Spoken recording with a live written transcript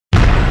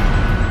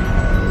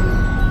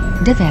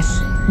DiViS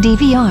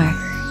DVR.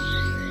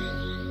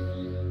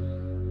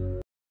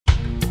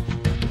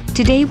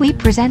 Today we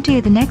present to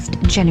you the next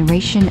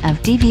generation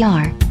of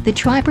DVR, the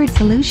Tribrid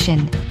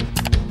solution.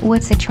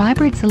 What's a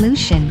Tribrid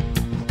solution?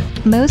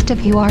 Most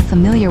of you are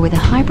familiar with a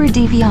hybrid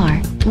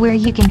DVR, where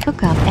you can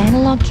hook up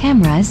analog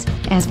cameras,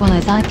 as well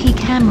as IP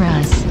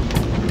cameras.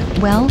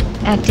 Well,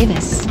 at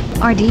DiViS,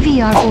 our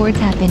DVR boards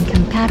have been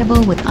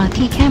compatible with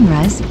IP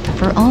cameras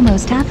for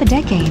almost half a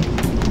decade.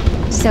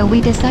 So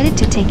we decided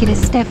to take it a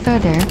step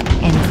further,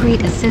 and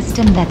create a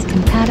system that's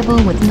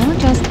compatible with not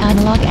just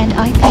analog and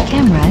IP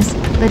cameras,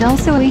 but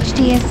also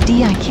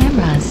HD-SDI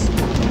cameras.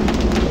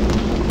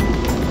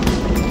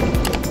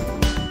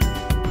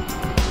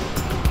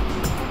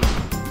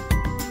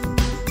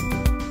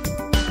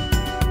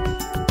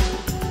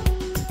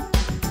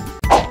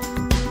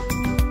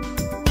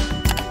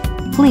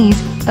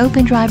 Please,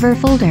 open driver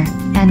folder,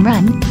 and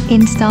run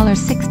installer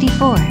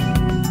 64.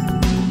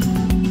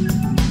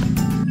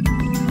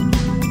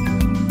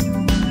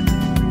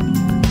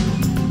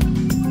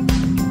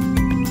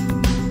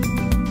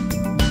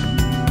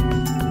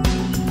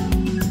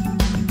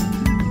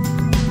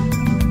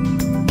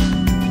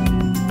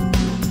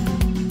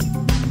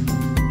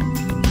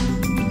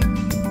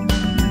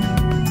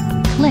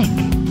 Click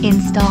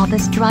Install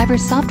this driver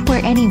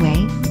software anyway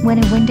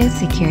when a Windows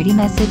security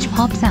message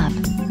pops up.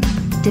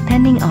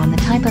 Depending on the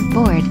type of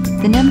board,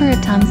 the number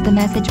of times the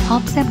message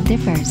pops up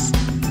differs.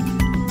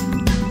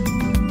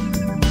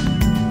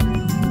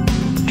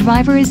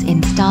 Driver is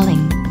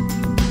installing.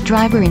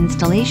 Driver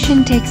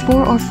installation takes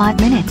 4 or 5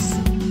 minutes.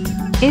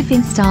 If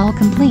install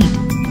complete,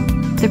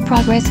 the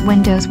progress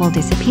windows will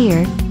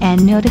disappear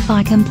and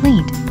notify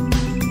complete.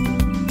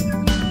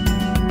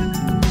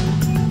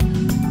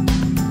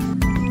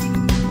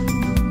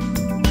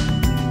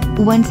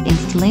 Once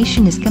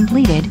installation is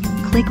completed,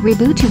 click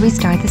Reboot to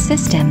restart the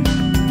system.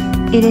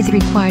 It is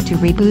required to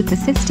reboot the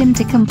system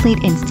to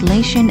complete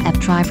installation of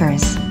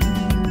drivers.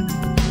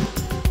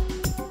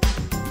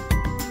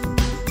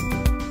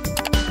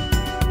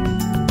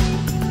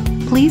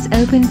 Please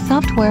open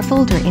software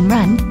folder in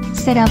Run,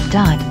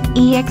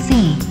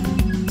 setup.exe.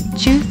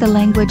 Choose the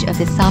language of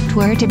the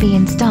software to be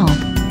installed.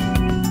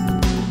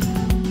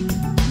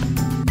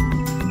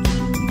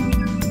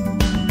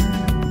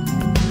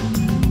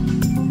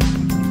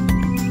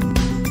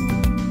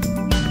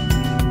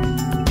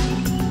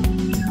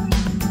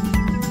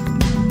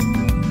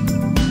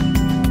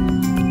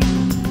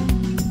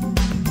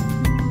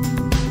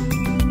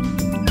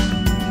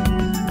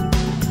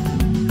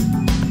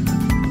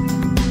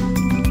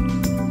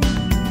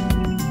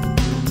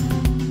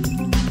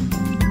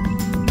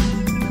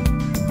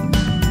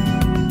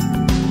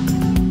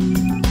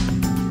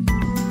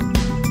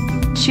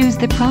 Choose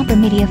the proper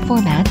media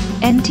format,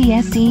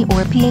 NTSC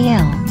or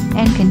PAL,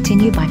 and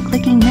continue by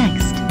clicking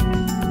Next.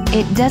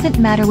 It doesn't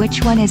matter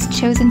which one is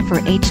chosen for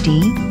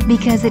HD,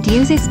 because it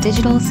uses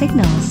digital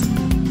signals.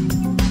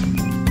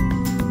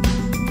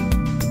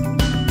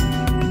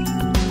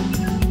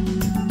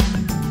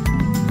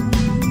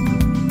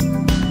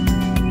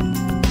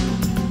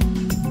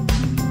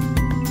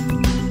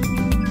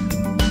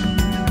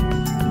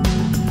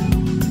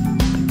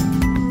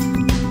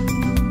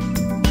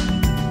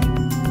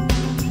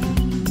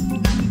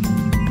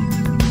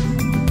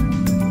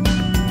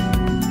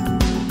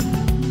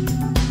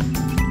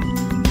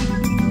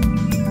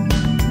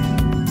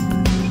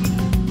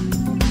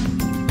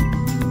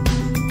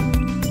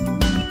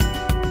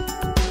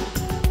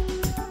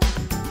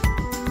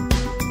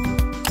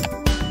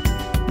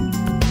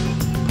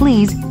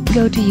 Please,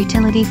 go to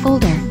Utility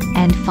folder,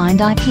 and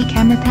find IP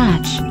camera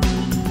patch.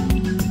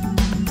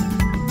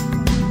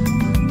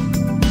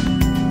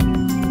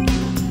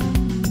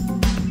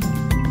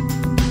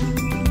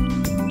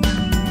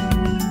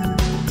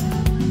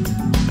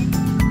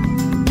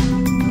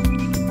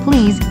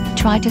 Please,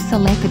 try to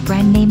select the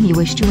brand name you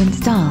wish to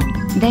install,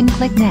 then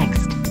click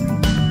Next.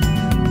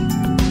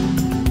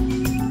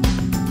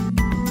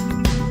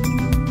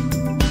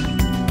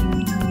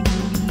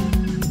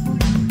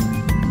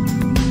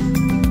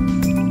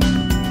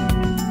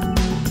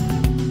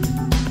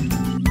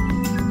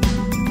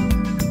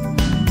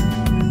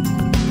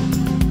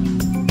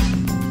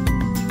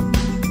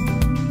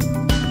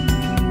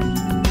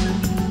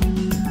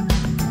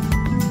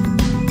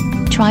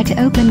 Try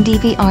to open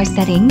DVR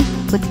setting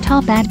with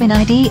top admin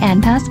ID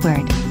and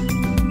password.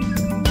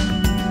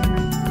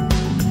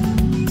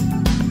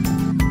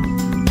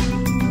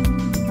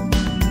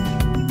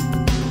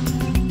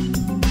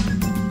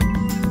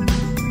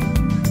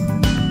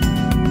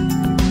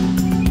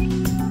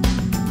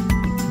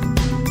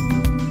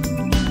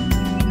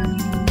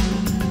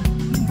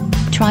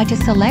 Try to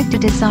select a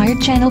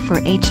desired channel for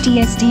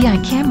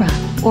HD-SDI camera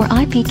or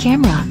IP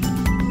camera.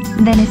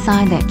 Then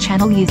assign that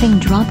channel using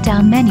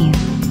drop-down menu.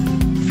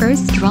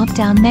 First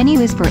drop-down menu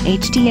is for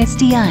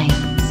HD-SDI,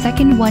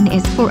 second one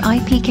is for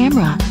IP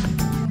camera.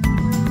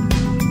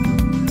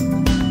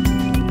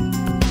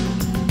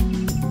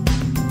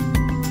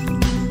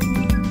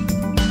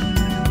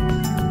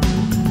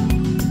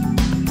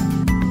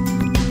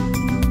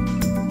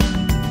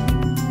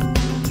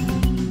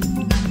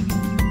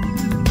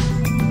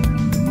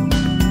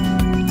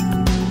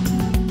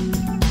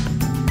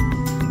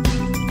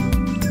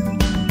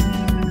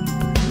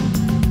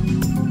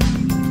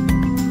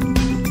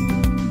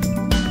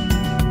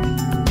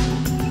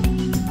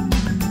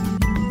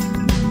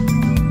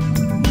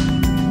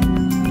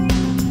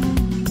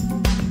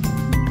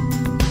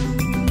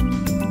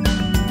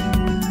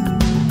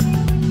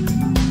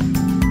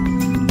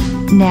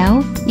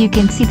 Now, you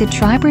can see the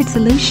Tribrid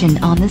solution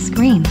on the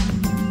screen.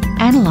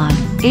 Analog,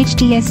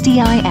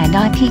 HD-SDI and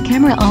IP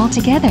camera all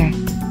together.